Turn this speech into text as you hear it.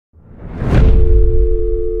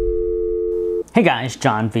Hey guys,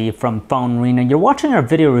 John V from PhoneArena. You're watching our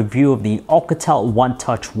video review of the Alcatel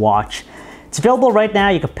OneTouch watch. It's available right now.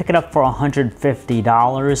 You can pick it up for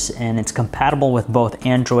 $150 and it's compatible with both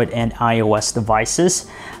Android and iOS devices,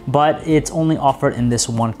 but it's only offered in this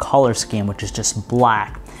one color scheme, which is just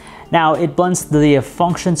black. Now, it blends the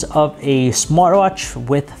functions of a smartwatch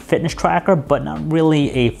with fitness tracker, but not really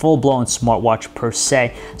a full-blown smartwatch per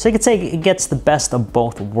se. So you could say it gets the best of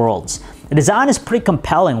both worlds. The design is pretty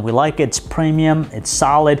compelling. We like it. It's premium, it's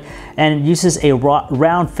solid, and it uses a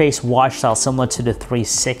round face watch style similar to the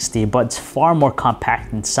 360, but it's far more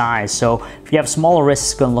compact in size. So if you have smaller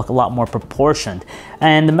wrists, it's going to look a lot more proportioned.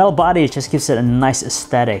 And the metal body just gives it a nice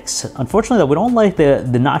aesthetics. Unfortunately though, we don't like the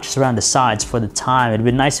notches around the sides for the time. It'd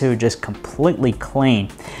be nice if it was just completely clean.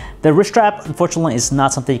 The wrist strap, unfortunately, is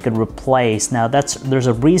not something you could replace. Now, there's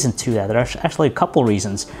a reason to that. There's actually a couple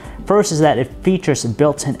reasons. First is that it features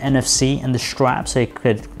built-in NFC in the strap, so you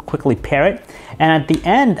could quickly pair it. And at the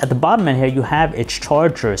end, at the bottom end here, you have its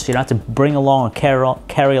charger, so you don't have to bring along or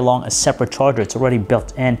carry along a separate charger. It's already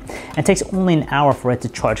built in, and it takes only an hour for it to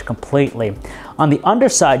charge completely. On the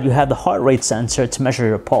underside, you have the heart rate sensor to measure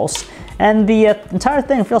your pulse, and the entire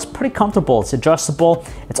thing feels pretty comfortable. It's adjustable.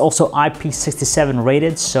 It's also IP67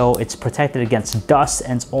 rated, so it's protected against dust,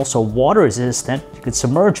 and it's also water resistant. You could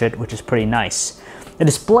submerge it, which is pretty nice. The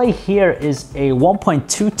display here is a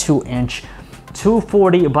 1.22 inch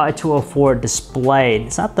 240 by 204 display.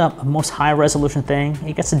 It's not the most high resolution thing.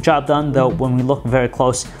 It gets the job done though when we look very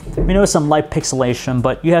close. We notice some light pixelation,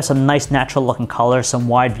 but you have some nice natural looking colors, some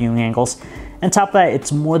wide viewing angles. And on top of that,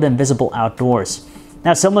 it's more than visible outdoors.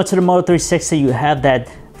 Now, similar to the Moto 360, you have that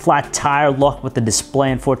flat tire look with the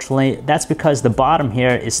display. Unfortunately, that's because the bottom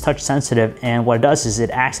here is touch sensitive, and what it does is it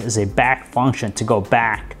acts as a back function to go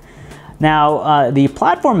back. Now, the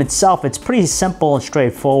platform itself, it's pretty simple and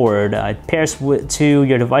straightforward. It pairs to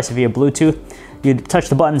your device via Bluetooth. You touch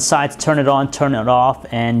the button side to turn it on, turn it off,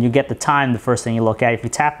 and you get the time, the first thing you look at. If you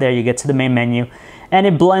tap there, you get to the main menu, and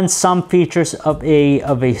it blends some features of a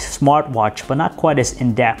smartwatch, but not quite as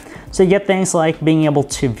in-depth. So you get things like being able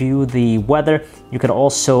to view the weather. It can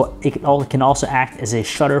also act as a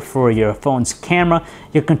shutter for your phone's camera.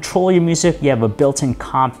 You control your music, you have a built-in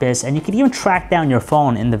compass, and you can even track down your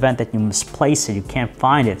phone in the event that you misplace it, you can't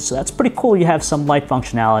find it. So that's pretty cool. You have some light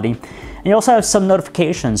functionality. And you also have some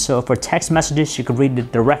notifications. So for text messages, you can read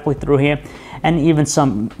it directly through here, and even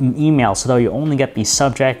some emails, so you only get the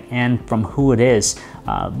subject and from who it is.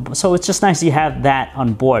 So it's just nice you have that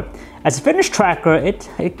on board. As a fitness tracker,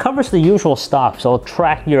 it covers the usual stuff. So it'll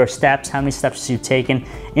track your steps, how many steps you've taken,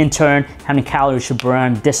 in turn, how many calories you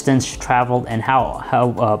burn, distance you traveled, and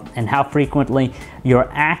how frequently you're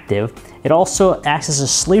active. It also acts as a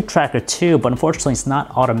sleep tracker too, but unfortunately it's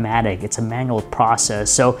not automatic. It's a manual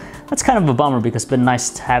process. So that's kind of a bummer because it's been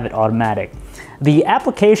nice to have it automatic. The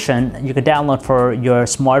application you could download for your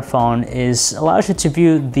smartphone allows you to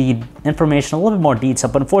view the information a little bit more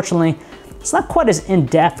detailed, but unfortunately, it's not quite as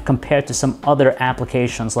in-depth compared to some other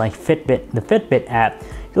applications like Fitbit, the Fitbit app.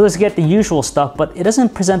 You'll just get the usual stuff, but it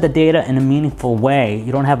doesn't present the data in a meaningful way.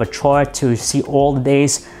 You don't have a chart to see all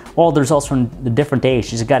the results from the different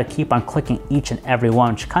days. You just gotta keep on clicking each and every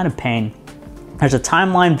one, which is kind of pain. There's a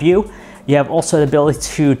timeline view. You have also the ability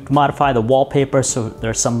to modify the wallpaper, so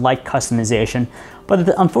there's some light customization. But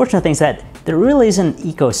the unfortunate thing is that there really isn't an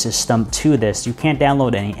ecosystem to this. You can't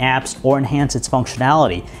download any apps or enhance its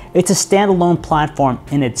functionality. It's a standalone platform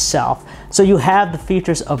in itself. So you have the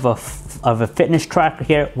features of a fitness tracker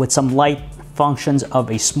here with some light functions of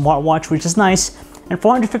a smartwatch, which is nice. And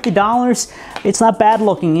 $450, it's not bad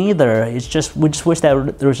looking either. It's just, we just wish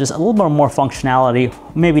that there was just a little bit more functionality,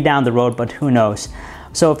 maybe down the road, but who knows.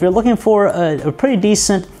 So if you're looking for a pretty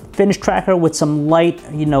decent fitness tracker with some light,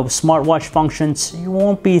 smartwatch functions,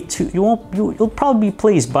 you'll probably be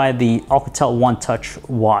pleased by the Alcatel OneTouch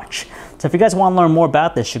watch. So if you guys want to learn more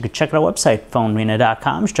about this, you could check out our website,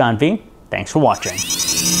 PhoneArena.com. It's John V. Thanks for watching.